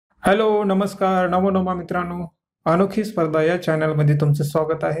Hello, नमस्कार, नमो नमः मित्रांनो. अनोखी स्पर्धा या चॅनलमध्ये तुमचं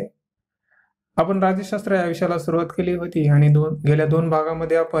स्वागत आहे. आपण राज्यशास्त्र या विषयाला सुरुवात केली होती आणि गेल्या दोन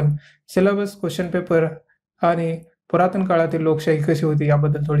भागामध्ये आपण सिलेबस, क्वेश्चन पेपर आणि पुरातन काळातील लोकशाही कशी होती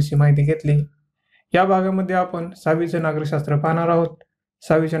याबद्दल थोडीशी माहिती घेतली. या भागामध्ये आपण 6वीचे नागरिकशास्त्र पाहणार आहोत.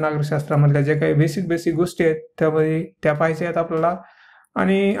 6वीच्या नागरिकशास्त्रामधल्या जे काही बेसिक गोष्टी आहेत त्यामध्ये त्या पाहायच्या आहेत आपल्याला.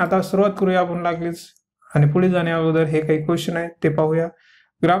 आणि आता सुरुवात करूया आपण लागलीच. आणि पुढे जाण्या अगोदर हे काही क्वेश्चन आहेत ते पाहूया.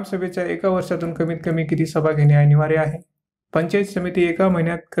 ग्रामसभेच्या एका वर्षातून कमीत कमी किती सभा घेणे अनिवार्य आहे? पंचायत समिती एका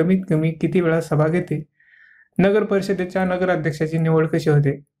महिन्यात कमीत कमी किती वेळा सभा घेते? नगर परिषदेच्या नगराध्यक्षाची निवड कशी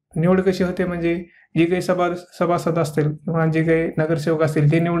होते? निवड कशी होते म्हणजे जे काही सभासद असतील किंवा जे काही नगरसेवक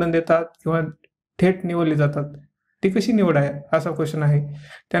असतील ते निवडून देतात किंवा थेट निवडले जातात. ती कशी निवड आहे असा क्वेश्चन आहे.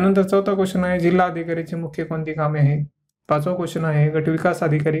 त्यानंतर चौथा क्वेश्चन आहे, जिल्हा अधिकारीची मुख्य कोणती कामे आहे? पाचवा क्वेश्चन आहे, गट विकास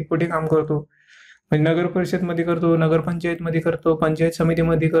अधिकारी कुठे काम करतो? म्हणजे नगर परिषद मध्ये करतो, नगरपंचायत मध्ये करतो, पंचायत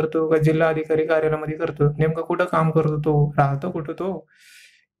समितीमध्ये करतो का जिल्हा अधिकारी कार्यालयामध्ये करतो? नेमकं कुठं काम करतो तो, राहतो कुठं तो?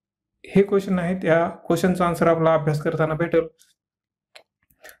 हे क्वेश्चन आहेत. या क्वेश्चनचा आन्सर आपला अभ्यास करताना भेटेल.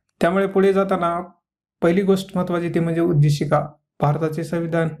 त्यामुळे पुढे जाताना पहिली गोष्ट महत्वाची ती म्हणजे उद्देशिका. भारताचे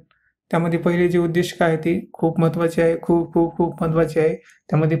संविधान, त्यामध्ये पहिली जी उद्देशिका आहे ती खूप महत्वाची आहे, खूप खूप खूप महत्वाची आहे.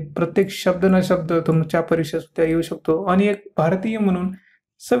 त्यामध्ये प्रत्येक शब्द न शब्द तुमच्या परीक्षेत सुद्धा येऊ शकतो. आणि एक भारतीय म्हणून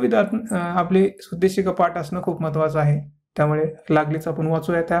संविधान आपली उद्देशिका पाठ असणं खूप महत्वाचं आहे. त्यामुळे लागलीच आपण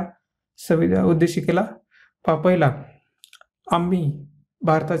वाचूया त्या संविधान उद्देशिकेला. पहिला, आम्ही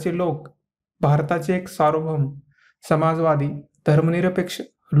भारताचे लोक भारताचे एक सार्वभौम, समाजवादी, धर्मनिरपेक्ष,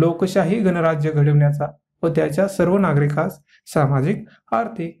 लोकशाही गणराज्य घडविण्याचा व त्याच्या सर्व नागरिकास सामाजिक,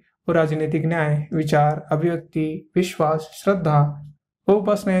 आर्थिक व राजनैतिक न्याय, विचार, अभिव्यक्ती, विश्वास, श्रद्धा व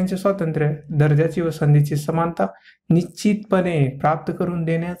उपासना यांचे स्वातंत्र्य, दर्जाची व संधीची समानता निश्चितपणे प्राप्त करून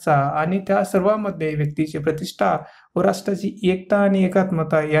देण्याचा आणि त्या सर्वांमध्ये व्यक्तीची प्रतिष्ठा व राष्ट्राची एकता आणि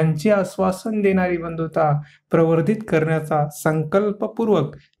एकात्मता यांचे आश्वासन देणारी बंधुता प्रवर्धित करण्याचा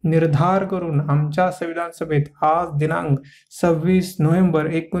संकल्पपूर्वक निर्धार करून आमच्या संविधान सभेत आज दिनांक 26 नोव्हेंबर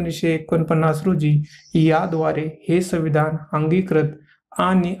 1949 रोजी याद्वारे हे संविधान अंगीकृत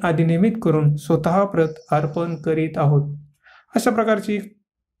आणि अधिनियमित करून स्वतः प्रत अर्पण करीत आहोत. अशा प्रकारची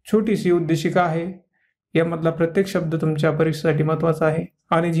छोटीशी उद्देशिका आहे. यामधला प्रत्येक शब्द तुमच्या परीक्षेसाठी महत्वाचा आहे.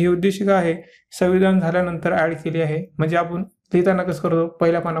 आणि जी उद्देशिका आहे संविधान झाल्यानंतर ऍड केली आहे. म्हणजे आपण लिहिताना कसं करतो,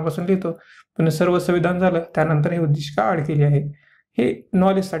 पहिल्या पानापासून लिहितो, पण सर्व संविधान झालं त्यानंतर ही उद्देशिका ऍड केली आहे. हे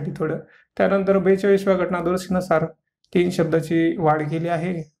नॉलेजसाठी थोडं. त्यानंतर 42व्या घटना दुरुस्तीनुसार 3 शब्दाची वाढ केली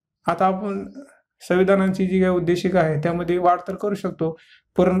आहे. आता आपण संविधानाची जी काही उद्देशिका आहे त्यामध्ये वाढ तर करू शकतो,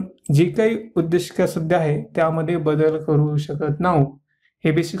 पण जी काही उद्देशिका सध्या आहे त्यामध्ये बदल करू शकत नाही.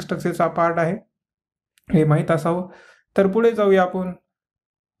 हे बेसिक स्ट्रक्चरचा पार्ट आहे, हे माहीत असावं. तर पुढे जाऊया आपण.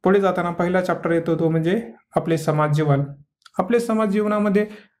 पुढे जाताना पहिला चॅप्टर येतो तो म्हणजे आपले समाज जीवन. आपले समाज जीवनामध्ये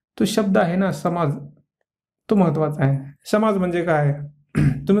तो शब्द आहे ना समाज, तो महत्वाचा आहे. समाज म्हणजे काय?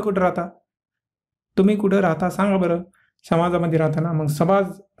 तुम्ही कुठे राहता सांगा बरं. समाजामध्ये राहता ना, मग समाज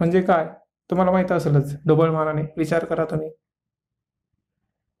म्हणजे काय तुम्हाला माहित असेलच. ढोबळमानाने विचार करा तुम्ही,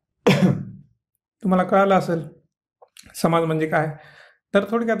 तुम्हाला कळालं असेल समाज म्हणजे काय. तर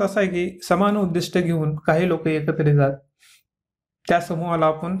थोडक्यात असं आहे की समान उद्दिष्ट घेऊन काही लोक एकत्र येतात, त्या समूहाला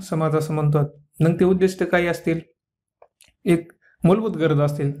आपण समाज असं म्हणतो. मग ते उद्दिष्ट काही असतील, एक मूलभूत गरज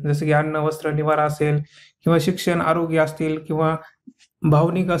असतील, जसं की अन्न, वस्त्र, निवारा असेल, किंवा शिक्षण, आरोग्य असतील, किंवा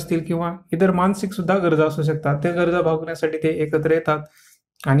भावनिक असतील, किंवा इतर मानसिक सुद्धा गरजा असू शकतात. त्या गरजा भागवण्यासाठी ते एकत्र येतात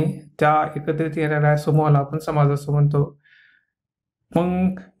आणि त्या एकत्रित येणाऱ्या समूहाला आपण समाज असं म्हणतो.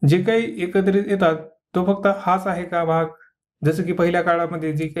 मग जे काही एकत्रित येतात तो फक्त हाच आहे का भाग? जसं की पहिल्या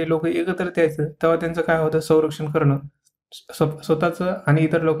काळामध्ये जे काही लोक एकत्रित यायचं तेव्हा त्यांचं काय होतं, संरक्षण करणं स्वतःचं आणि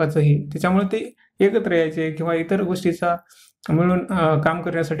इतर लोकांचंही. त्याच्यामुळे ते एकत्र यायचे किंवा इतर गोष्टीचा मिळून काम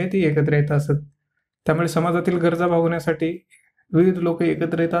करण्यासाठी ते एकत्र येत असत. त्यामुळे समाजातील गरजा भागवण्यासाठी विविध लोक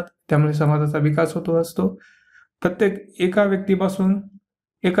एकत्र येतात. त्यामुळे समाजाचा विकास होतो असतो. प्रत्येक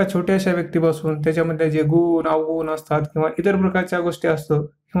एका छोट्याशा व्यक्तीपासून त्याच्यामध्ये जे गुण अवगुण असतात किंवा इतर प्रकारच्या गोष्टी असतो,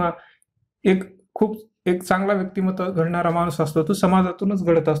 किंवा एक चांगला व्यक्तिमत्व घडणारा माणूस असतो, तो समाजातूनच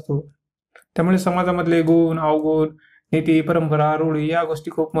घडत असतो. त्यामुळे समाजामधले गुण अवगुण, नीती, परंपरा, रूढी या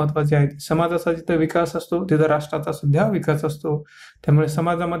गोष्टी खूप महत्वाच्या आहेत. समाजाचा जिथं विकास असतो तिथं राष्ट्राचा सुद्धा विकास असतो. त्यामुळे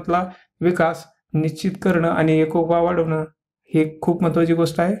समाजामधला विकास निश्चित करणं आणि एकोपा वाढवणं ही खूप महत्वाची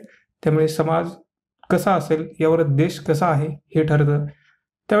गोष्ट आहे. त्यामुळे समाज कसा असेल यावर देश कसा आहे हे ठरतं.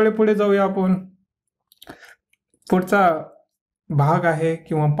 त्यावेळी पुढे जाऊया आपण. पुढचा भाग आहे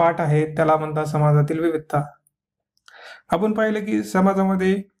किंवा पाठ आहे त्याला म्हणतात समाजातील विविधता. आपण पाहिलं की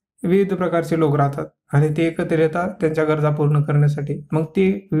समाजामध्ये विविध प्रकारचे लोक राहतात आणि ते एकत्र येतात त्यांच्या गरजा पूर्ण करण्यासाठी. मग ती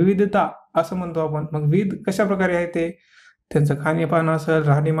विविधता असं म्हणतो आपण. मग विविध कशा प्रकारे आहे ते, त्यांचं खाणेपान असेल,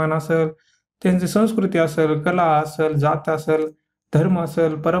 राहणीमान असेल, त्यांची संस्कृती असेल, कला असेल, जात असेल, धर्म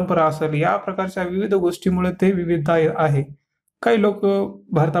असेल, परंपरा असेल, या प्रकारच्या विविध गोष्टीमुळे ते विविधता आहे. काही लोक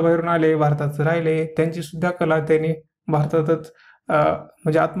भारताबाहेरून आले, भारतात राहिले, त्यांची सुद्धा कला त्यांनी भारतातच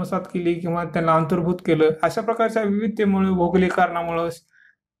म्हणजे आत्मसात केली किंवा त्यांना अंतर्भूत केलं. अशा प्रकारच्या विविधतेमुळे, भौगोलिक कारणामुळे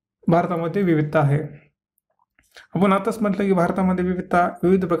भारतामध्ये विविधता आहे. आपण आताच म्हटलं की भारतामध्ये विविधता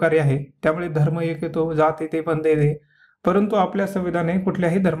विविध प्रकारे आहे, त्यामुळे धर्म एक येतो, जात येते, पंथ येते. परंतु आपल्या संविधानाने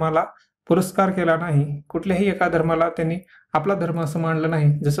कुठल्याही धर्माला पुरस्कार केला नाही, कुठल्याही एका धर्माला त्यांनी आपला धर्म असं मानलं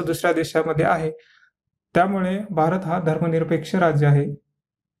नाही जसं दुसऱ्या देशामध्ये आहे. त्यामुळे भारत हा धर्मनिरपेक्ष राज्य आहे,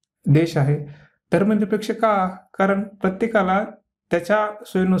 देश आहे. धर्मनिरपेक्ष का? कारण प्रत्येकाला त्याच्या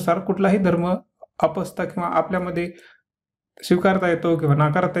सोयीनुसार कुठलाही धर्म अपस्ता किंवा आपल्यामध्ये स्वीकारता येतो किंवा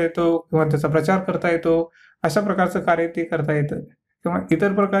नाकारता येतो किंवा त्याचा प्रचार करता येतो. अशा प्रकारचं कार्य ते करता येतं किंवा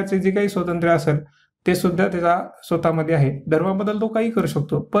इतर प्रकारचे जे काही स्वातंत्र्य असेल ते सुद्धा त्याचा स्वतःमध्ये आहे. धर्माबद्दल तो काही करू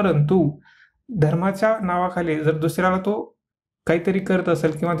शकतो, परंतु धर्माच्या नावाखाली जर दुसऱ्याला तो काहीतरी करत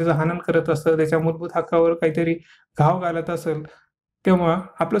असेल किंवा त्याचं हनन करत असेल, त्याच्या मूलभूत हक्कावर काहीतरी घाव घालत असेल, तेव्हा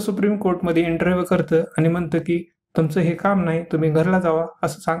आपलं सुप्रीम कोर्टमध्ये इंटरव्ह्यू करतं आणि म्हणतं की तुमचं हे काम नाही, तुम्ही घरला जावा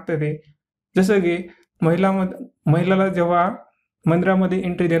असं सांगतं ते. जसं की महिलाला जेव्हा मंदिरामध्ये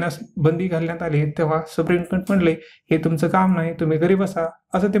एंट्री देण्यास बंदी घालण्यात आली तेव्हा सुप्रीम कोर्ट म्हटले हे तुमचं काम नाही, तुम्ही घरी बसा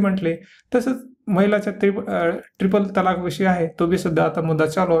असं ते म्हटले. तसंच महिलाच्या ट्रिपल तलाक विषय आहे, तो बी सध्या आता मुद्दा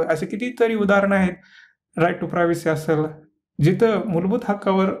चालू आहे. असे कितीतरी उदाहरणं आहेत. राईट टू प्रायव्हसी असेल, जिथं मूलभूत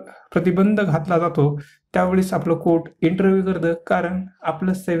हक्कावर प्रतिबंध घातला जातो त्यावेळेस आपलं कोर्ट इंटरव्ह्यू करतं, कारण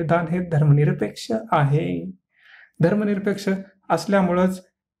आपलं संविधान हे धर्मनिरपेक्ष आहे. धर्मनिरपेक्ष असल्यामुळंच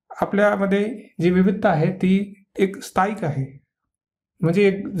आपल्यामध्ये जी विविधता आहे ती एक स्थायिक आहे. म्हणजे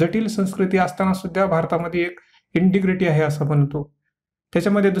एक जटिल संस्कृती असताना सुद्धा भारतामध्ये एक इंटिग्रिटी आहे असं म्हणतो.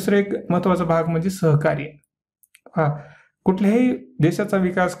 त्याच्यामध्ये दुसरं एक महत्त्वाचा भाग म्हणजे सहकार्य. कुठल्याही देशाचा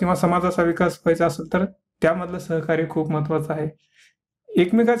विकास किंवा समाजाचा विकास व्हायचा असेल तर त्यामधलं सहकार्य खूप महत्त्वाचं आहे.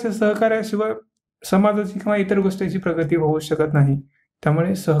 एकमेकाच्या सहकार्याशिवाय समाजाची किंवा इतर गोष्टीची प्रगती होऊ शकत नाही.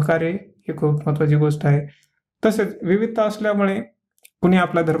 त्यामुळे सहकार्य ही खूप महत्त्वाची गोष्ट आहे. तसेच विविधता असल्यामुळे कुणी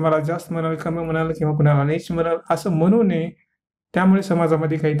आपल्या धर्माला जास्त म्हणाल, कमी म्हणाल किंवा कुणाला नीच म्हणाल असं म्हणू नये. त्यामुळे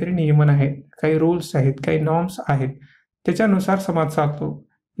समाजामध्ये काहीतरी नियमन आहेत, काही रूल्स आहेत, काही नॉर्म्स आहेत, त्याच्यानुसार समाज चालतो.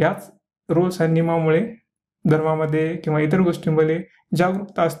 याच रूल्स आणि नियमामुळे धर्मामध्ये किंवा इतर गोष्टींमध्ये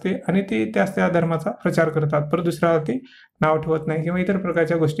जागरूकता असते आणि ते त्या धर्माचा प्रचार करतात, परंतु दुसऱ्याला ते नाव ठेवत नाही किंवा इतर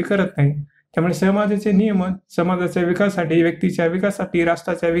प्रकारच्या गोष्टी करत नाही. त्यामुळे समाजाचे नियमन समाजाच्या विकासासाठी, व्यक्तीच्या विकासासाठी,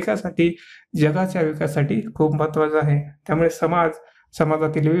 राष्ट्राच्या विकासासाठी, जगाच्या विकासासाठी खूप महत्त्वाचं आहे. त्यामुळे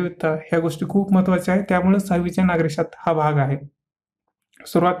समाजातील विविधता ह्या गोष्टी खूप महत्त्वाच्या आहेत. त्यामुळे 6वीच्या नागरिकशास्त्र हा भाग आहे.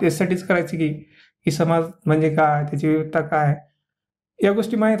 सुरुवात यासाठीच करायची की समाज म्हणजे काय, त्याची विविधता काय, या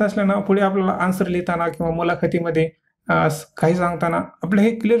गोष्टी माहीत असल्या ना पुढे आपल्याला आन्सर लिहिताना किंवा मुलाखतीमध्ये काही सांगताना आपलं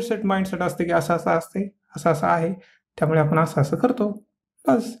हे क्लिअर सेट माइंडसेट असते की असं असं असते, असं असं आहे, त्यामुळे आपण असं असं करतो.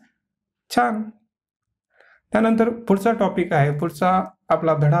 बस, छान. त्यानंतर पुढचा टॉपिक आहे, पुढचा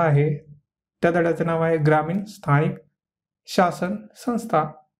आपला धडा आहे. त्या धड्याचं नाव आहे ग्रामीण स्थानिक शासन संस्था.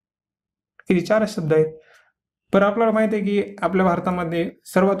 किती 4 शब्द आहेत. पण आपल्याला माहिती आहे की आपल्या भारतामध्ये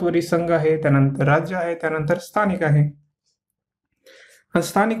सर्वात वरी संघ आहे, त्यानंतर राज्य आहे, त्यानंतर स्थानिक आहे.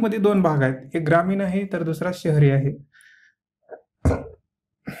 स्थानिक मध्ये 2 भाग आहेत, एक ग्रामीण आहे तर दुसरा शहरी आहे.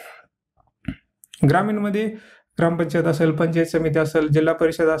 ग्रामीण मध्ये ग्रामपंचायत असेल, पंचायत समिती असेल, जिल्हा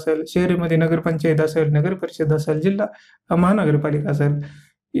परिषद असेल, शहरीमध्ये नगरपंचायत असेल, नगर परिषद असेल, जिल्हा महानगरपालिका असेल.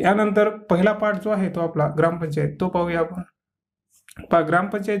 यानंतर पहिला पार्ट जो आहे तो आपला ग्रामपंचायत, तो पाहूया आपण.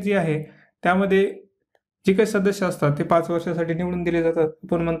 ग्रामपंचायत जी आहे त्यामध्ये जे काही सदस्य असतात ते 5 वर्षासाठी निवडून दिले जातात.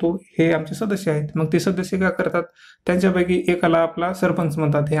 आपण म्हणतो हे आमचे सदस्य आहेत. मग ते सदस्य काय करतात, त्यांच्यापैकी एकाला आपला सरपंच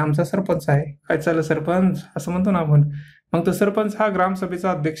म्हणतात, हे आमचा सरपंच आहे, काय चाललं सरपंच असं म्हणतो ना आपण. मग तो सरपंच हा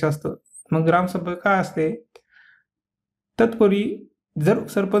ग्रामसभेचा अध्यक्ष असतो. मग ग्रामसभा काय असते, तत्पूर्वी जर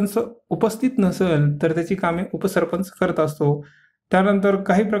सरपंच उपस्थित नसेल तर त्याची कामे उपसरपंच करत असतो. त्यानंतर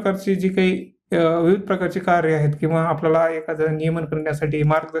काही प्रकारची जी काही विविध प्रकारची कार्य आहेत किंवा आपल्याला एखादं नियमन करण्यासाठी,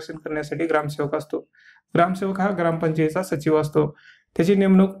 मार्गदर्शन करण्यासाठी ग्रामसेवक असतो. ग्रामसेवक हा ग्रामपंचायतीचा सचिव असतो. त्याची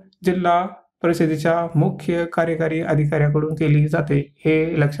नेमणूक जिल्हा परिषदेच्या मुख्य कार्यकारी अधिकाऱ्याकडून केली जाते,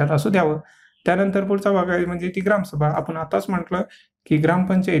 हे लक्षात असू द्यावं. त्यानंतर पुढचा भाग आहे म्हणजे ती ग्रामसभा. आपण आताच म्हटलं की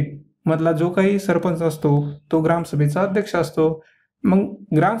ग्रामपंचायत मधला जो काही सरपंच असतो तो ग्रामसभेचा अध्यक्ष असतो. मग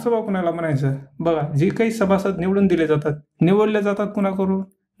ग्रामसभा कुणाला म्हणायचं, बघा जे काही सभासद निवडून दिले जातात, निवडले जातात कुणाकडून,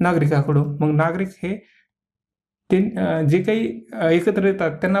 नागरिकाकडून. मग नागरिक हे ते जे काही एकत्र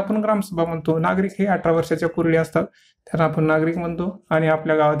येतात त्यांना आपण ग्रामसभा म्हणतो. नागरिक हे 18 वर्षाच्या पूर्वी असतात, त्यांना आपण नागरिक म्हणतो. आणि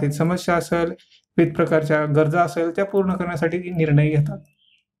आपल्या गावातील समस्या असेल, विविध प्रकारच्या गरजा असेल त्या पूर्ण करण्यासाठी निर्णय घेतात.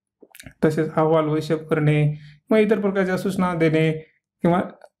 तसेच अहवाल वैशेप करणे, मग इतर प्रकारच्या सूचना देणे किंवा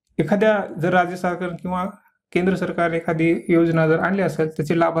एखाद्या जर राज्य सरकार किंवा केंद्र सरकारने एखादी योजना जर आणली असेल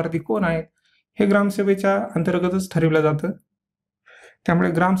त्याचे लाभार्थी कोण आहेत हे ग्रामसभेच्या अंतर्गतच ठरवलं जातं. त्यामुळे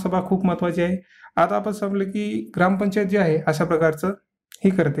ग्रामसभा खूप महत्वाची आहे. आता आपण समजलं की ग्रामपंचायत जी आहे अशा प्रकारचं ही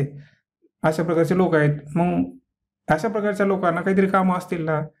करते, अशा प्रकारचे लोक आहेत. मग अशा प्रकारच्या लोकांना काहीतरी कामं असतील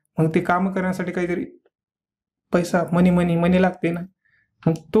ना, मग ते कामं करण्यासाठी काहीतरी पैसा मनी लागते ना,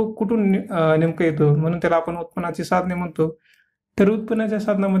 मग तो कुठून नेमकं येतो, म्हणून त्याला आपण उत्पन्नाची साधने म्हणतो. तर उत्पन्नाच्या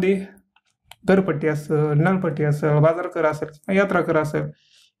साधनामध्ये घरपट्टी असेल, नळपट्टी असेल, बाजार कर असेल, यात्रा कर असेल,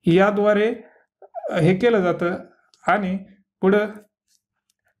 याद्वारे हे केलं जातं. आणि पुढं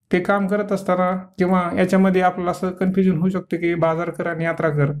ते काम करत असताना किंवा याच्यामध्ये आपल्याला असं कन्फ्युजन होऊ शकतं की बाजार कर आणि यात्रा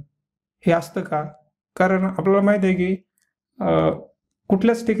कर हे असतं का? कारण आपल्याला माहिती आहे की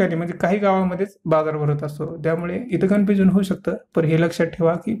कुठल्याच ठिकाणी म्हणजे काही गावामध्येच बाजार भरत असतो, त्यामुळे इथं कन्फ्युजन होऊ शकतं. पण हे लक्षात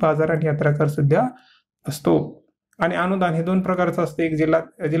ठेवा की बाजार आणि यात्रा कर सुद्धा असतो. आणि अनुदान हे 2 प्रकारचं असतं, एक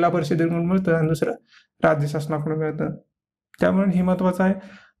जिल्हा परिषदेकडून मिळतं आणि दुसरं राज्य शासनाकडून मिळतं. त्यामुळे हे महत्वाचं आहे.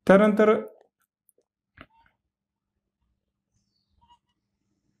 त्यानंतर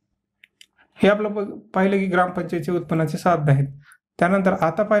हे आपलं पाहिलं की ग्रामपंचायतीचे उत्पन्नाचे साधन आहेत. त्यानंतर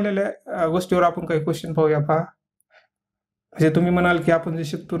आता पाहिलेल्या गोष्टीवर आपण काही क्वेश्चन पाहूया. पहा, म्हणजे तुम्ही म्हणाल की आपण जे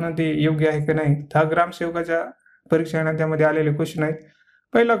शिकतो ना ते योग्य आहे की नाही. हा ग्रामसेवकाच्या परीक्षा आहे ना, त्यामध्ये आलेले क्वेश्चन आहेत.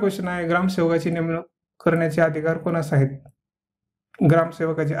 पहिला क्वेश्चन आहे, ग्रामसेवकाची नेमणूक करण्याचे अधिकार कोणास आहेत?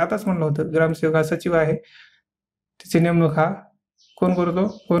 ग्रामसेवकाचे आताच म्हणलं होतं, ग्रामसेवक हा सचिव आहे. त्याची नेमणूक हा कोण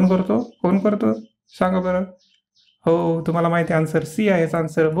करतो सांगा बरं. हो, तुम्हाला माहिती आहे, आन्सर सी आहे.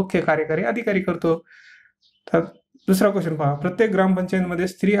 आन्सर मुख्य कार्यकारी अधिकारी करतो. तर दुसरा क्वेश्चन पहा, प्रत्येक ग्रामपंचायतीमध्ये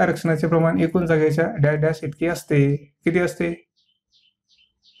स्त्री आरक्षणाचे प्रमाण एकूण जागेच्या डॅश डॅश इतके असते.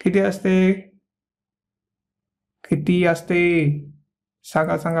 किती असते?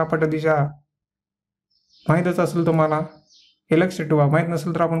 सांगा पटदिशा. माहीतच असेल तुम्हाला, हे लक्षात ठेवा. माहीत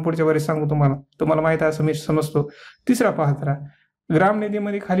नसेल तर आपण पुढच्या वेळेस सांगू तुम्हाला माहित आहे असं मी समजतो. तिसरा पहा जरा,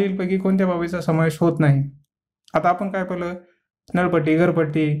 ग्रामनिधीमध्ये खालीलपैकी कोणत्या बाबीचा समावेश होत नाही? आता आपण काय पाहिलं, नळपट्टी,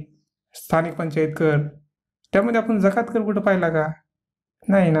 घरपट्टी, स्थानिक पंचायत कर, त्यामध्ये आपण जकात कर कुठं पाहिला का?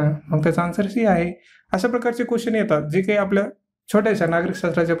 नाही ना. मग त्याचा आन्सर सी आहे. अशा प्रकारचे क्वेश्चन येतात जे काही आपल्या छोट्याशा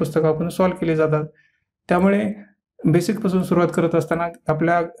नागरिकशास्त्राच्या पुस्तकातून सॉल्व्ह केले जातात. त्यामुळे बेसिक पासून सुरुवात करत असताना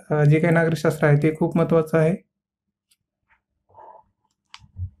आपल्या जे काही नागरिकशास्त्र आहे ते खूप महत्वाचं आहे.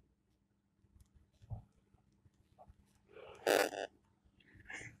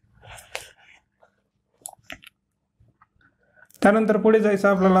 त्यानंतर पुढे जायचं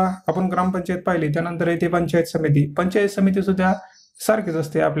आपल्याला, आपण ग्रामपंचायत पाहिली, त्यानंतर येते पंचायत समिती. पंचायत समिती सुद्धा सारखीच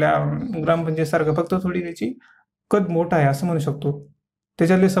असते आपल्या ग्रामपंचायत सारखं, फक्त थोडी त्याची कद मोठा आहे असं म्हणू शकतो.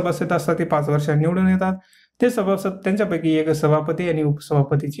 त्याच्यातले सभासद असतात ते 5 वर्षांनी निवडून येतात. ते सभासद त्यांच्यापैकी एक सभापती आणि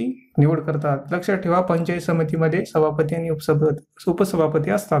उपसभापतीची निवड करतात. लक्षात ठेवा, पंचायत समितीमध्ये सभापती आणि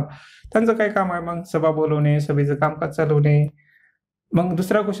उपसभापती असतात. त्यांचं काय काम आहे मग? सभा बोलवणे, सभेचं कामकाज चालवणे. मग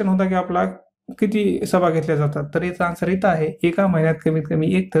दुसरा क्वेश्चन होता की आपला किती सभा घेतल्या जातात? तर याचा आन्सर इथं आहे, एका महिन्यात कमीत कमी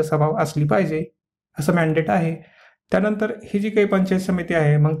 1 तर सभा असली पाहिजे असं मॅन्डेट आहे. त्यानंतर ही जी काही पंचायत समिती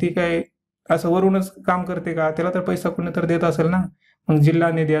आहे मग ती काय असं वरूनच काम करते का? त्याला तर पैसा कोणी तर देत असेल ना. मग जिल्हा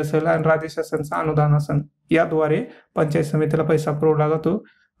निधी असेल आणि राज्य शासनाचं अनुदान असेल, याद्वारे पंचायत समितीला पैसा पुरवला जातो.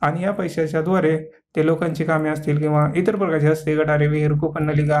 आणि या पैशाच्या द्वारे ते लोकांची कामे असतील किंवा इतर प्रकारचे असते, गटारे, विहीर, कूपन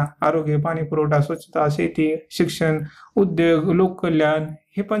नलिका, आरोग्य, पाणी पुरवठा, स्वच्छता, शेती, शिक्षण, उद्योग, लोककल्याण,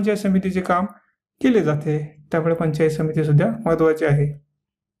 हे पंचायत समितीचे काम केले जाते. त्यामुळे पंचायत समिती सुद्धा महत्वाची आहे.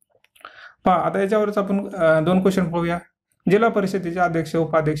 पहा, आता याच्यावरच आपण 2 क्वेश्चन पाहूया. जिल्हा परिषदेचे अध्यक्ष,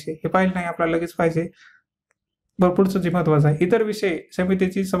 उपाध्यक्ष हे पाहिलं नाही आपल्याला लगेच पाहिजे. बरं, पुढचं जे महत्वाचं आहे, इतर विषय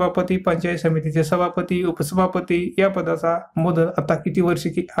समितीची सभापती, पंचायत समितीचे सभापती, उपसभापती या पदाचा मुदत आता किती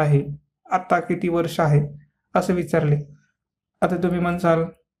वर्ष आहे असं विचारले. आता तुम्ही म्हणसाल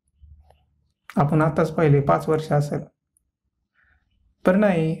आपण आताच पाहिले 5 वर्ष असेल, पण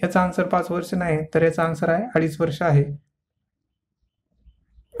नाही, याचा आन्सर 5 वर्ष नाही, तर याचा आन्सर आहे 2.5 वर्ष आहे.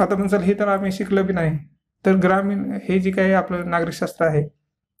 आता म्हणसाल हे तर आम्ही शिकलो बी नाही. तर ग्रामीण हे जे काही आपलं नागरिकशास्त्र आहे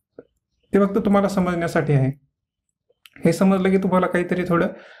ते फक्त तुम्हाला समजण्यासाठी आहे. हे समजलं की तुम्हाला काहीतरी थोडं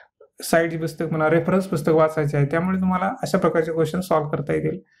साईड पुस्तक म्हणा, रेफरन्स पुस्तक वाचायचे आहे, त्यामुळे तुम्हाला अशा प्रकारचे क्वेश्चन सॉल्व्ह करता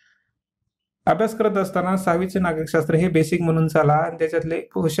येतील. अभ्यास करत असताना 6वीचे नागरिकशास्त्र हे बेसिक म्हणून चाला आणि त्याच्यातले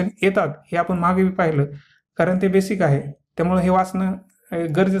क्वेश्चन येतात हे आपण मागे पाहिलं, कारण ते बेसिक आहे. त्यामुळे हे वाचणं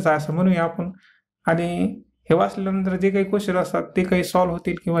गरजेचं आहे असं म्हणूया आपण. आणि हे वाचल्यानंतर जे काही क्वेश्चन असतात ते काही सॉल्व्ह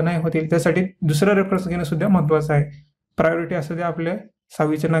होतील किंवा नाही होतील त्यासाठी दुसरा रेफरन्स घेणं सुद्धा महत्वाचं आहे. प्रायोरिटी असू द्या आपल्या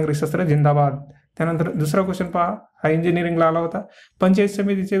 6वीचे नागरिकशास्त्र जिंदाबाद. त्यानंतर दुसरा क्वेश्चन पहा, हा इंजिनिअरिंगला आला होता. पंचायत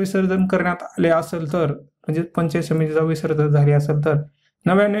समितीचे विसर्जन करण्यात आले असेल तर, म्हणजे पंचायत समितीचा विसर्जन झाले असेल तर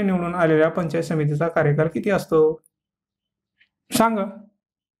नव्याने निवडून आलेल्या पंचायत समितीचा कार्यकाल किती असतो? सांगा,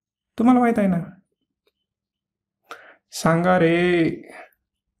 तुम्हाला माहित आहे ना, सांगा रे.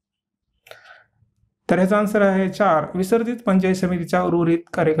 तर ह्याचा आन्सर आहे 4. विसर्जित पंचायत समितीचा उर्वरित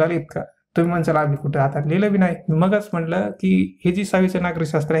कार्यकाल इतका. तुम्ही म्हणसाल आम्ही कुठे हातात लिहिलं बी नाही. मगच म्हटलं की हे जी 6वीचं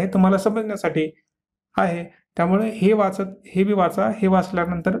नागरिकशास्त्र आहे तुम्हाला समजण्यासाठी आहे, त्यामुळे हे बी वाचा. हे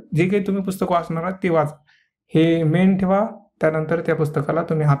वाचल्यानंतर जे काही तुम्ही पुस्तक वाचणार आहात ते वाचा. हे मेन ठेवा, त्यानंतर त्या पुस्तकाला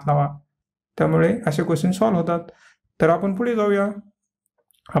तुम्ही हात लावा. त्यामुळे असे क्वेश्चन सॉल्व्ह होतात. तर आपण पुढे जाऊया.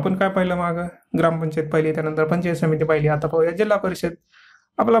 आपण काय पाहिलं मागं? ग्रामपंचायत पाहिली, त्यानंतर पंचायत समिती पाहिली. आता पाहूया जिल्हा परिषद.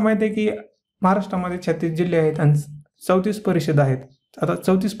 आपल्याला माहिती आहे की महाराष्ट्रामध्ये 36 जिल्हे आहेत आणि 34 परिषद आहेत. आता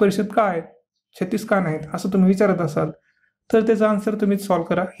 34 परिषद का आहेत, 36 का नाहीत, असं तुम्ही विचारत असाल तर त्याचा आन्सर तुम्हीच सॉल्व्ह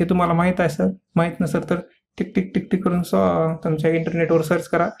करा. हे तुम्हाला माहीत आहे सर, माहीत नसेल तर टिक टिक टिक टिक करून तुमच्या इंटरनेटवर सर्च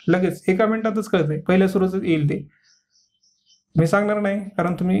करा. लगेच एका मिनिटातच कळतंय, पहिल्या सुरूच येईल ते. मी सांगणार नाही,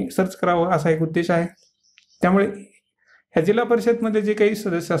 कारण तुम्ही सर्च करावं असा एक उद्देश आहे. त्यामुळे ह्या जिल्हा परिषदमध्ये जे काही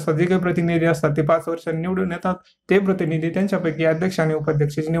सदस्य असतात, जे काही प्रतिनिधी असतात, ते 5 वर्षांनी निवडून येतात. ते प्रतिनिधी त्यांच्यापैकी अध्यक्ष आणि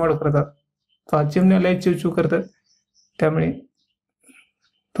उपाध्यक्षाची निवड करतात. चिमण्याला चिवचिव करतात, त्यामुळे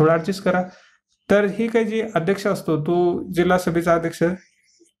थोडं ऍडजस्ट करा. तर ही काही जी अध्यक्ष असतो तो जिल्हा सभेचा अध्यक्ष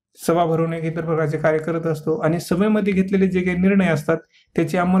सभा भरवणे इतर प्रकारचे कार्य करत असतो आणि सभेमध्ये घेतलेले जे काही निर्णय असतात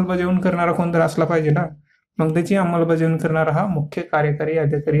त्याची अंमलबजावणी करणारा कोणतरी असला पाहिजे ना. मग त्याची अंमलबजावणी करणारा हा मुख्य कार्यकारी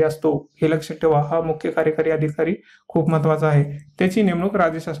अधिकारी असतो. हे लक्षात ठेवा, हा मुख्य कार्यकारी अधिकारी खूप महत्वाचा आहे. त्याची नेमणूक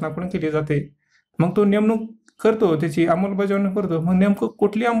राज्य शासनाकडून केली जाते. मग तो नेमणूक करतो, त्याची अंमलबजावणी करतो. मग नेमकं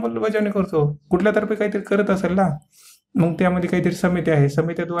कुठली अंमलबजावणी करतो? कुठल्यातर्फे काहीतरी करत असेल ना, मग त्यामध्ये काहीतरी समिती आहे,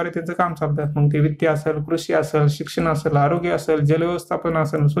 समितीद्वारे त्यांचं काम चालतं. मग ते वित्त असेल, कृषी असेल, शिक्षण असेल, आरोग्य असेल, जलव्यवस्थापन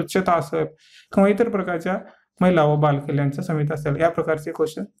असेल, स्वच्छता असेल किंवा इतर प्रकारच्या महिला व बाल कल्याणच्या समिती असेल,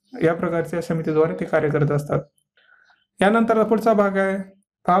 या प्रकारच्या समितीद्वारे ते कार्य करत असतात. यानंतर पुढचा भाग आहे.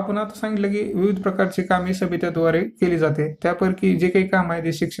 आपण आता सांगितलं की विविध प्रकारची कामे समित्याद्वारे केली जाते. त्यापैकी जे काही काम आहे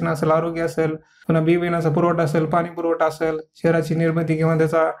ते शिक्षण असेल, आरोग्य असेल, पुन्हा बियाण्याचा पुरवठा असेल, पाणी पुरवठा असेल, शहराची निर्मिती किंवा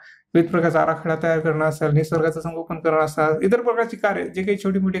त्याचा विविध प्रकारचा आराखडा तयार करणं असेल, निसर्गाचं संगोपन करणं असेल, इतर प्रकारची कार्य, जे काही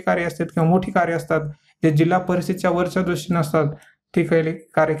छोटी मोठी कार्य असतात किंवा मोठी कार्य असतात जे जिल्हा परिषदच्या वरच्या दृष्टीने असतात, ते काही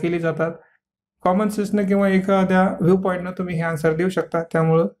कार्य केली जातात. कॉमन सेन्सनं किंवा एखाद्या व्ह्यू पॉईंटनं तुम्ही हे आन्सर देऊ शकता.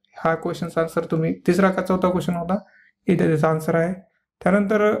 त्यामुळं हा क्वेश्चनचा आन्सर तुम्ही 3रा का 4था क्वेश्चन होता, इथे त्याचा आन्सर आहे.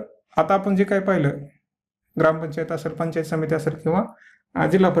 त्यानंतर आता आपण जे काही पाहिलं, ग्रामपंचायत असेल, पंचायत समिती असेल किंवा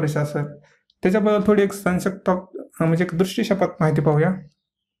जिल्हा परिषद असेल, त्याच्याबद्दल थोडी एक संक्षिप्त म्हणजे एक दृष्टिक्षेपात माहिती पाहूया.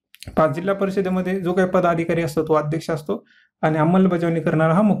 5 जिल्हा परिषदेमध्ये जो काही पदाधिकारी असतो तो अध्यक्ष असतो आणि अंमलबजावणी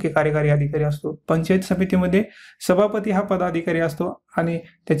करणारा हा मुख्य कार्यकारी अधिकारी असतो. पंचायत समितीमध्ये सभापती हा पदाधिकारी असतो आणि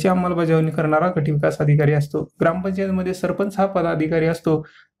त्याची अंमलबजावणी करणारा गटविकास अधिकारी असतो. ग्रामपंचायतीमध्ये सरपंच हा पदाधिकारी असतो,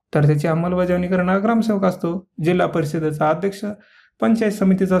 तर त्याची अंमलबजावणी करणारा ग्रामसेवक असतो. जिल्हा परिषदेचा अध्यक्ष, पंचायत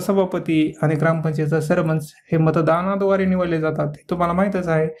समितीचा सभापती आणि ग्रामपंचायतीचा सरपंच हे मतदानाद्वारे निवडले जातात, हे तुम्हाला माहीतच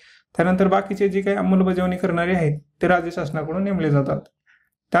आहे. त्यानंतर बाकीचे जे काही अंमलबजावणी करणारे आहेत ते राज्य शासनाकडून नेमले जातात.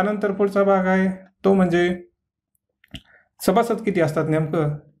 त्यानंतर पुढचा भाग आहे तो म्हणजे सभासद किती असतात नेमकं.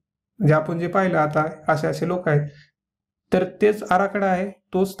 म्हणजे आपण जे पाहिलं आता असे लोक आहेत, तर तेच आराखडा आहे,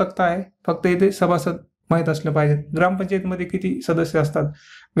 तोच तक्ता आहे, फक्त इथे सभासद माहीत असलं पाहिजे. ग्रामपंचायतमध्ये किती सदस्य असतात?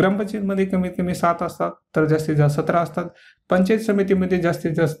 ग्रामपंचायतमध्ये कमीत कमी 7 असतात, तर जास्तीत जास्त 17 असतात. पंचायत समितीमध्ये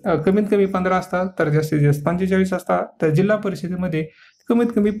जास्तीत जास्त कमीत कमी 15 असतात, तर जास्तीत जास्त 45 असतात. तर जिल्हा परिषदेमध्ये कमीत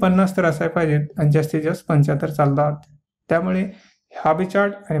कमी 50 तर असायला पाहिजेत आणि जास्तीत जास्त 75 चालतात. त्यामुळे हा बी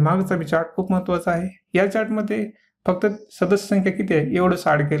चार्ट आणि मागचा बी चार्ट खूप महत्वाचा आहे. या चार्टमध्ये फक्त सदस्य संख्या किती आहे एवढंच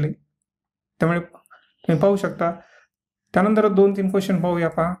ॲड केले, त्यामुळे तुम्ही पाहू शकता. त्यानंतर 2-3 क्वेश्चन पाहूया.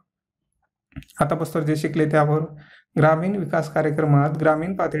 पहा आतापासून जे शिकले त्यावर. ग्रामीण विकास कार्यक्रमात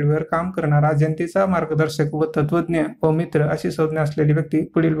ग्रामीण पातळीवर काम करणारा जनतेचा मार्गदर्शक व तत्वज्ञ व मित्र अशी संज्ञा असलेली व्यक्ती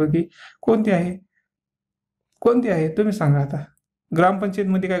पुढीलपैकी कोणती आहे? कोणती आहे तुम्ही सांगा. आता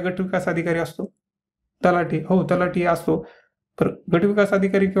ग्रामपंचायतमध्ये काय गट विकास अधिकारी असतो? तलाठी. हो, तलाठी असतो. तर गट विकास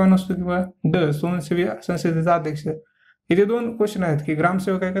अधिकारी किंवा नसतो किंवा स्वयंसेवी संस्थेचा अध्यक्ष. इथे 2 क्वेश्चन आहेत की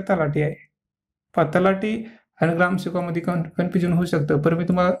ग्रामसेवक आहे का तलाठी आहे. तलाठी आणि ग्रामसेवकामध्ये कन्फ्युजन होऊ शकतं, पण मी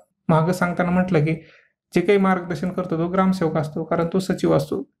तुम्हाला मागं सांगताना म्हटलं की जे काही मार्गदर्शन करतो तो ग्रामसेवक असतो, कारण तो सचिव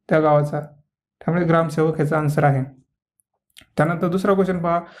असतो त्या गावाचा. त्यामुळे ग्रामसेवक ह्याचा आन्सर आहे. त्यानंतर दुसरा क्वेश्चन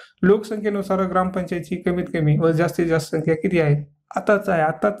पहा. लोकसंख्येनुसार ग्रामपंचायतची कमीत कमी व जास्तीत जास्त संख्या किती आहे? आताच आहे,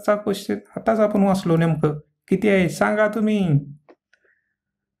 आताचा क्वेश्चन, आताच आपण वाचलो. नेमकं किती आहे सांगा तुम्ही.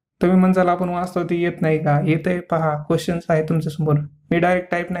 तुम्ही म्हणसाल आपण वाचतो ते येत नाही का? येत आहे. पहा क्वेश्चन्स आहे तुमच्या समोर. मी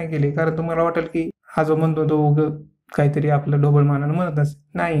डायरेक्ट टाईप नाही केले, कारण तुम्हाला वाटेल की हा जो म्हणतो तो काहीतरी आपलं डोबल मानानं म्हणतच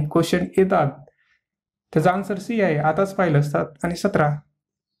नाही. क्वेश्चन येतात. त्याचा आन्सर सी आहे. आताच पाहिलं 7 आणि 17.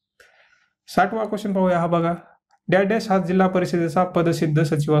 60वा क्वेश्चन पाहूया. हा बघा. डॅश डॅश हा जिल्हा परिषदेचा पदसिद्ध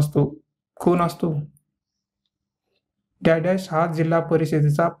सचिव असतो. कोण असतो? डॅश डॅश हा जिल्हा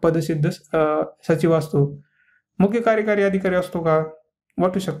परिषदेचा पदसिद्ध सचिव असतो. मुख्य कार्यकारी अधिकारी असतो का?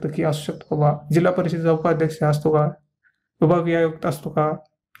 वाटू शकतं की असू शकतो बाबा. जिल्हा परिषदेचा उपाध्यक्ष असतो का? विभागीय आयुक्त असतो का?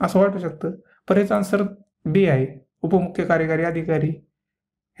 असं वाटू शकतं. पण याचा आन्सर बी आहे, उपमुख्य कार्यकारी अधिकारी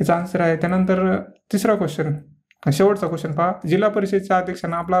ह्याचा आन्सर आहे. त्यानंतर तिसरा क्वेश्चन, शेवटचा क्वेश्चन पहा. जिल्हा परिषदेच्या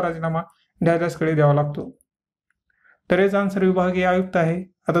अध्यक्षांना आपला राजीनामा डॅश डॅशकडे द्यावा लागतो. तर याचा आन्सर विभागीय आयुक्त आहे.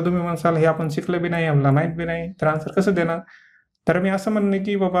 आता तुम्ही म्हणसाल हे आपण शिकलं बी नाही, आम्हाला माहीत बी नाही, तर आन्सर कसं देणार? तर मी असं म्हणणे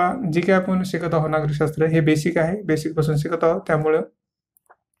की बाबा जे काही आपण शिकत आहोत नागरिकशास्त्र हे बेसिक आहे, बेसिक पासून शिकत आहोत, त्यामुळं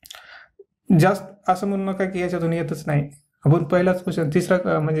जास्त असं म्हणू नका की याच्यातून येतच नाही. आपण पहिलाच क्वेश्चन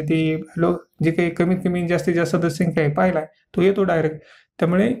तिसरा म्हणजे ती जे काही कमीत कमी जास्तीत जास्त सदस्य आहे पाहिलाय तो येतो डायरेक्ट.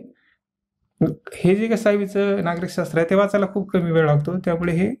 त्यामुळे हे जे काही 6वीचं नागरिकशास्त्र आहे ते वाचायला खूप कमी वेळ लागतो.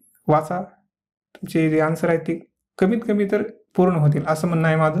 त्यामुळे हे वाचा, तुमचे जे आन्सर आहेत ते कमीत कमी तर पूर्ण होतील असं म्हणणं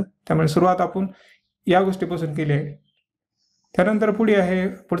आहे माझं. त्यामुळे सुरुवात आपण या गोष्टीपासून केली आहे. त्यानंतर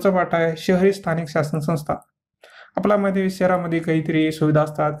पुढचा पाठ आहे शहरी स्थानिक शासन संस्था. आपल्यामध्ये शहरामध्ये काहीतरी सुविधा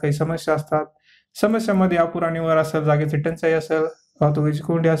असतात, काही समस्या असतात. समस्यामध्ये अपुरा निवारा असेल, जागेची टंचाई असेल, वाहतुकीची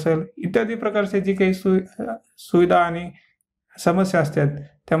कोंडी असेल, इत्यादी प्रकारचे जी काही सुविधा आणि समस्या असतात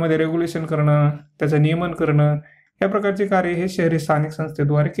त्यामध्ये रेग्युलेशन करणं, त्याचं नियमन करणं, या प्रकारचे कार्य हे शहरी स्थानिक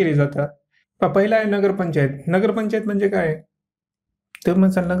संस्थेद्वारे केले जातात. पहिला आहे नगरपंचायत. नगरपंचायत म्हणजे काय? तर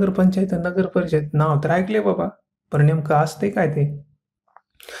म्हणजे नगरपंचायत, नगर परिषद नाव तर ऐकले बाबा, पण नेमकं असते काय ते?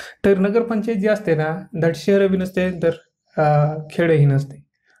 तर नगरपंचायत जी असते ना, दट शहर बी नसते तर खेडही नसते,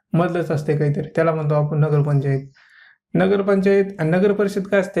 मधलंच असते काहीतरी, त्याला म्हणतो आपण नगरपंचायत. नगरपंचायत आणि नगर परिषद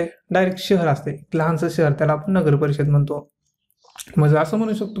काय असते? डायरेक्ट शहर असते, लहानसं शहर, त्याला आपण नगर परिषद म्हणतो. म्हणजे असं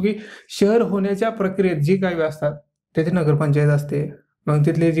म्हणू शकतो की शहर होण्याच्या प्रक्रियेत जी काही असतात त्याची नगरपंचायत असते. मग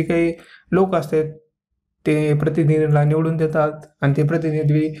तिथले जे काही लोक असतात ते प्रतिनिधीला निवडून देतात आणि ते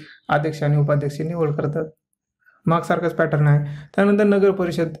प्रतिनिधी अध्यक्ष आणि उपाध्यक्ष निवड करतात. मागसारखाच पॅटर्न आहे. त्यानंतर नगर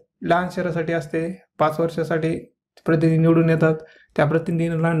परिषद लहान शहरासाठी असते, 5 वर्षासाठी प्रतिनिधी निवडून येतात. त्या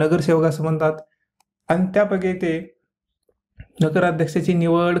प्रतिनिधीला नगरसेवक असं म्हणतात आणि त्यापैकी ते नगराध्यक्षाची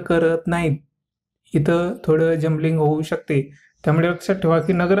निवड करत नाहीत. इथं थोडं जम्बलिंग होऊ शकते, त्यामुळे लक्षात ठेवा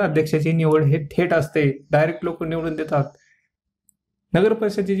की नगराध्यक्षाची निवड हे थेट असते, डायरेक्ट लोक निवडून देतात. नगर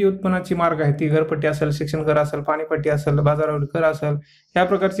परिषदेची जी उत्पन्नाची मार्ग आहे ती घरपट्टी असेल, शिक्षण कर असेल, पाणीपट्टी असेल, बाजारावर कर असेल, या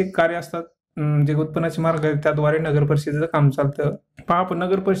प्रकारची कार्य असतात. जे उत्पन्नाचे मार्ग आहेत त्याद्वारे नगर परिषदेचं काम चालतं. पहा आपण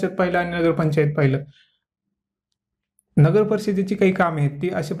नगर परिषद पाहिलं आणि नगरपंचायत पाहिलं. नगर परिषदेची काही कामे आहेत ती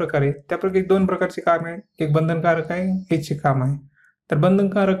अशा प्रकारे, त्यापैकी 2 प्रकारची कामे आहेत. एक बंधनकारक आहे, ऐच्छिक काम आहे. तर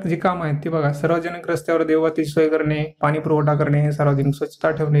बंधनकारक जी काम आहेत ती बघा, सार्वजनिक रस्त्यावर देववातीची सोय करणे, पाणी पुरवठा करणे, सार्वजनिक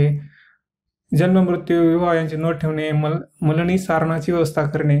स्वच्छता ठेवणे, जन्म मृत्यू विवाह यांची नोंद ठेवणे, मलनी सारणाची व्यवस्था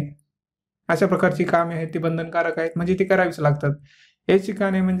करणे, अशा प्रकारची कामे आहेत ती बंधनकारक आहेत, म्हणजे ती करावीच लागतात. ऐच्छिक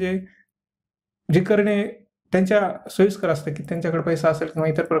कामे म्हणजे जे करणे त्यांच्या सोयीस्कर असतं की त्यांच्याकडे पैसा असेल किंवा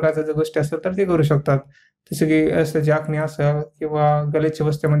इतर प्रकारच्या जर गोष्टी असेल तर ते करू शकतात. जसं की रस्त्याची आखणी असेल किंवा गलिच्छ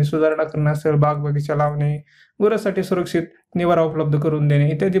वस्त्यामध्ये सुधारणा करणं असेल, बाग बगीचा लावणे, गुरांसाठी सुरक्षित निवारा उपलब्ध करून देणे,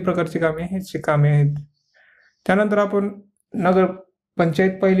 इत्यादी प्रकारची कामे ही कामे आहेत. त्यानंतर आपण नगर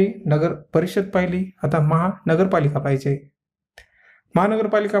पंचायत पाहिली, नगर परिषद पाहिली, आता महानगरपालिका पाहिजे.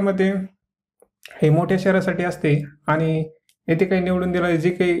 महानगरपालिकामध्ये हे मोठ्या शहरासाठी असते आणि येथे काही निवडून दिलेले जे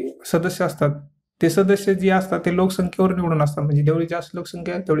काही सदस्य असतात ते सदस्य जे असतात ते लोकसंख्येवर निवडून असतात, म्हणजे जेवढी जास्त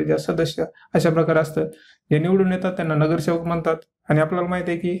लोकसंख्या तेवढी जास्त सदस्य, अशा प्रकारे असतं. जे निवडून येतात त्यांना नगरसेवक म्हणतात. आणि आपल्याला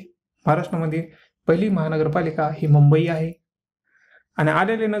माहिती आहे की महाराष्ट्रामध्ये पहिली महानगरपालिका ही मुंबई आहे आणि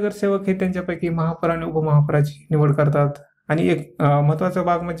आलेले नगरसेवक हे त्यांच्यापैकी महापौर आणि उपमहापौराची निवड करतात. आणि एक महत्त्वाचा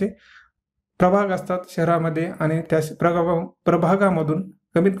भाग म्हणजे प्रभाग असतात शहरामध्ये आणि त्या प्रभागामधून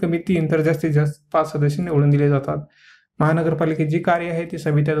कमीत कमी 3 तर जास्तीत जास्त 5 सदस्य निवडून दिले जातात. महानगरपालिकेची जी कार्य आहे ती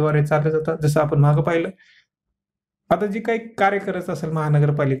समित्याद्वारे चालले जातात, जसं आपण मागं पाहिलं. आता जी काही कार्य करायचं असेल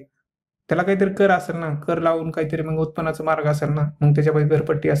महानगरपालिका, त्याला काहीतरी कर असेल ना, कर लावून काहीतरी मग उत्पन्नाचा मार्ग असेल ना, मग त्याच्यापैकी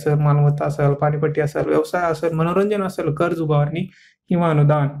घरपट्टी असेल, मालमत्ता असेल, पाणीपट्टी असेल, व्यवसाय असेल, मनोरंजन असेल, कर्ज उभारणी किंवा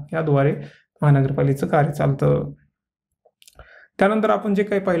अनुदान याद्वारे महानगरपालिकेचं कार्य चालतं. त्यानंतर आपण जे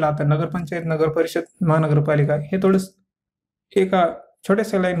काही पाहिलं आता नगरपंचायत, नगर परिषद, महानगरपालिका हे थोडंच एका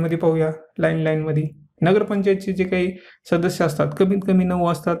छोट्याशा लाईनमध्ये पाहूया. लाईनमध्ये नगरपंचायतचे जे काही सदस्य असतात कमीत कमी 9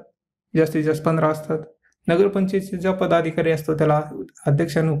 असतात, जास्तीत जास्त 15 असतात. नगरपंचायतचे जो पदाधिकारी असतो त्याला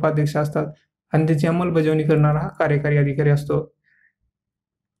अध्यक्ष आणि उपाध्यक्ष असतात आणि त्याची अंमलबजावणी करणारा हा कार्यकारी अधिकारी असतो.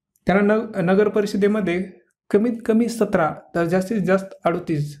 त्याला नगर परिषदेमध्ये कमीत कमी 17 तर जास्तीत जास्त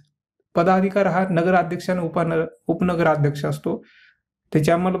 38 पदाधिकार हा नगराध्यक्ष आणि उपनगराध्यक्ष असतो.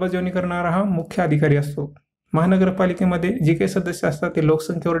 त्याची अंमलबजावणी करणारा हा मुख्य अधिकारी असतो. महानगरपालिकेमध्ये जे काही सदस्य असतात ते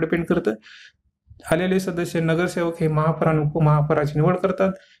लोकसंख्येवर डिपेंड करतं. आलेले सदस्य नगरसेवक हे महापौर आणि उपमहापौराची निवड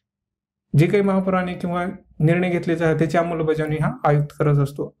करतात. जे काही महापौराने किंवा निर्णय घेतले जातात त्याची अंमलबजावणी हा आयुक्त करत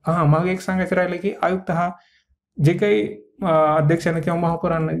असतो. मागे एक सांगायचं राहिलं की आयुक्त हा जे काही अध्यक्षाने किंवा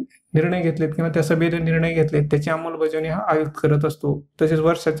महापौराने निर्णय घेतलेत किंवा त्या सभेने निर्णय घेतलेत त्याची अंमलबजावणी हा आयुक्त करत असतो. तसेच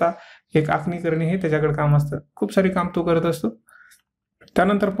वर्षाचा एक आखणी करणे हे त्याच्याकडे काम असतं. खूप सारी काम तो करत असतो.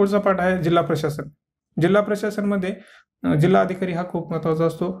 त्यानंतर पुढचा पाठ आहे जिल्हा प्रशासन. जिल्हा प्रशासनमध्ये जिल्हा अधिकारी हा खूप महत्वाचा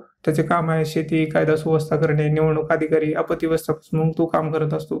असतो. त्याचे काम आहे शेती कायदा सुव्यवस्था करणे, निवडणूक अधिकारी, आपत्ती व्यवस्थापन म्हणून तो काम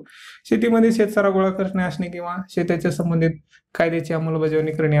करत असतो. शेतीमध्ये शेतसारा गोळा करणे असणे किंवा शेताच्या संबंधित कायद्याची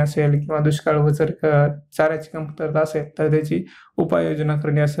अंमलबजावणी करणे असेल किंवा दुष्काळ व जर चाऱ्याची कमतरता असेल तर त्याची उपाययोजना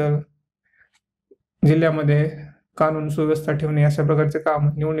करणे असेल. जिल्ह्यामध्ये कानून सुव्यवस्था ठेवणे अशा प्रकारचे काम,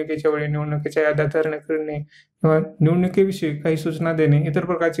 निवडणुकीच्या वेळी निवडणुकीच्या याद्या तयार करणे किंवा निवडणुकीविषयी काही सूचना देणे इतर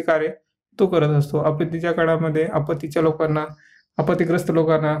प्रकारची कार्य तो करत असतो. आपत्तीच्या काळामध्ये आपत्तीग्रस्त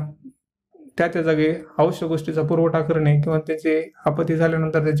लोकांना त्या जागी आवश्यक गोष्टीचा पुरवठा करणे किंवा त्याचे आपत्ती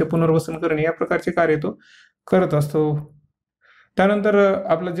झाल्यानंतर त्याचे पुनर्वसन करणे या प्रकारचे कार्य तो करत असतो. त्यानंतर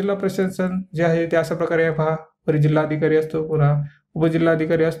आपलं जिल्हा प्रशासन जे आहे ते अशा प्रकारे पहा, जिल्हाधिकारी असतो, पुन्हा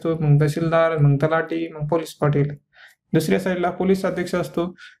उपजिल्हाधिकारी असतो, मग तहसीलदार, मग तलाठी, मग पोलीस पाटील. दुसऱ्या साईडला पोलीस अध्यक्ष असतो,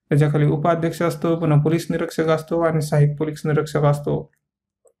 त्याच्याखाली उपाध्यक्ष असतो, पुन्हा पोलीस निरीक्षक असतो आणि सहाय्यक पोलीस निरीक्षक असतो.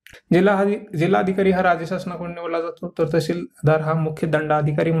 जिल्हाधिकारी हा राज्य शासनाकडून निवडला जातो, तर तहसीलदार हा मुख्य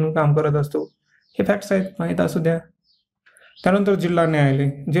दंडाधिकारी म्हणून काम करत असतो. हे फॅक्ट्स आहेत, माहीत असू द्या. त्यानंतर जिल्हा न्यायालय.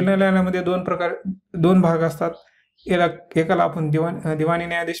 जिल्हा न्यायालयामध्ये दोन भाग असतात. एकाला आपण दिवाणी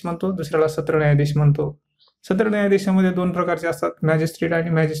न्यायाधीश म्हणतो, दुसऱ्याला सत्र न्यायाधीश म्हणतो. सत्र न्यायाधीशामध्ये दोन प्रकारचे असतात, मॅजिस्ट्रेट आणि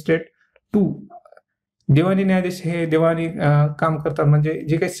मॅजिस्ट्रेट 2. दिवाणी न्यायाधीश हे दिवाणी काम करतात, म्हणजे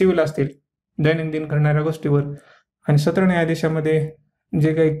जे काही सिव्हिल असतील दैनंदिन घडणाऱ्या गोष्टीवर, आणि सत्र न्यायाधीशामध्ये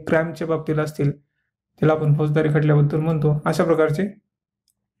जे काही क्राईमच्या बाबतीत असतील त्याला आपण फौजदारी खटल्याबद्दल म्हणतो. अशा प्रकारचे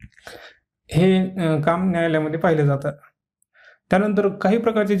हे काम न्यायालयामध्ये पाहिले जातात. त्यानंतर काही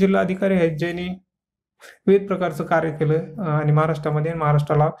प्रकारचे जिल्हा अधिकारी आहेत ज्यांनी विविध प्रकारचं कार्य केलं आणि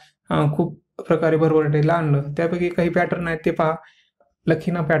महाराष्ट्राला खूप प्रकारे भरभराटीला आणलं. त्यापैकी काही पॅटर्न आहेत ते पहा.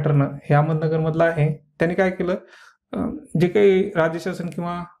 लखीना पॅटर्न हे अहमदनगर मधला आहे. त्यांनी काय केलं, जे काही राज्य शासन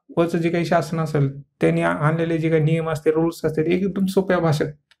किंवा वरचं जे काही शासन असेल त्यांनी आणलेले जे काही नियम असते, रूल्स असते ते एकदम सोप्या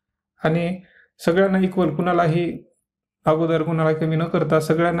भाषेत आणि सगळ्यांना इक्वल, कुणालाही अगोदर कुणाला कमी न करता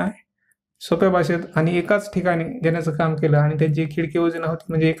सगळ्यांना सोप्या भाषेत आणि एकाच ठिकाणी देण्याचं काम केलं. आणि त्यांची खिडकी योजना होती,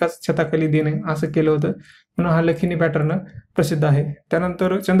 म्हणजे एकाच छताखाली देणे असं केलं होतं, म्हणून हा लखिनी पॅटर्न प्रसिद्ध आहे.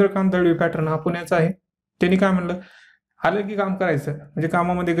 त्यानंतर चंद्रकांत दळवी पॅटर्न हा पुण्याचा आहे. त्यांनी काय म्हणलं, आलं की काम करायचं, म्हणजे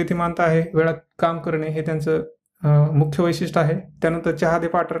कामामध्ये गतिमानता आहे, वेळात काम करणे हे त्यांचं मुख्य वैशिष्ट्य आहे. त्यानंतर चहादे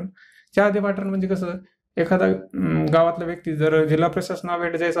पॅटर्न म्हणजे कसं, एखादा गावातला व्यक्ती जर जिल्हा प्रशासनाला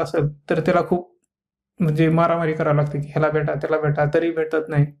भेट जायचं असेल तर त्याला खूप म्हणजे मारामारी करावी लागते की ह्याला भेटा त्याला भेटा, तरी भेटत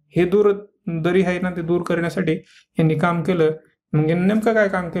नाही. हे दरी आहे ना, ते दूर करण्यासाठी यांनी काम केलं. मग यांनी नेमकं काय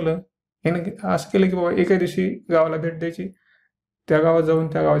काम केलं, याने असं केलं की बाबा एका दिवशी गावाला भेट द्यायची, त्या गावात जाऊन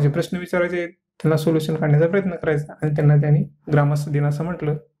त्या गावाचे प्रश्न विचारायचे, त्यांना सोल्युशन काढण्याचा प्रयत्न करायचा आणि त्यांनी ग्रामस्थ दिन असं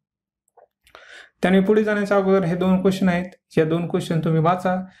म्हटलं. त्याने पुढे जाण्याच्या अगोदर हे 2 क्वेश्चन आहेत. या 2 क्वेश्चन तुम्ही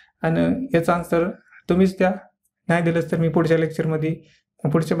वाचा आणि याचा आन्सर तुम्हीच द्या. नाही दिलंच तर मी पुढच्या लेक्चरमध्ये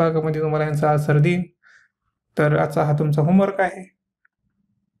पुढच्या भागामध्ये तुम्हाला यांचा आन्सर देईन. तर आजचा हा तुमचा होमवर्क आहे.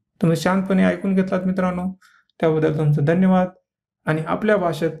 तुम्ही शांतपणे ऐकून घेतलात मित्रांनो, त्याबद्दल तुमचं धन्यवाद. आणि आपल्या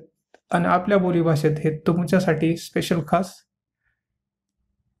भाषेत आणि आपल्या बोलीभाषेत हे तुमच्यासाठी स्पेशल खास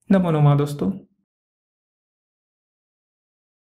नमो नमः दोस्तों.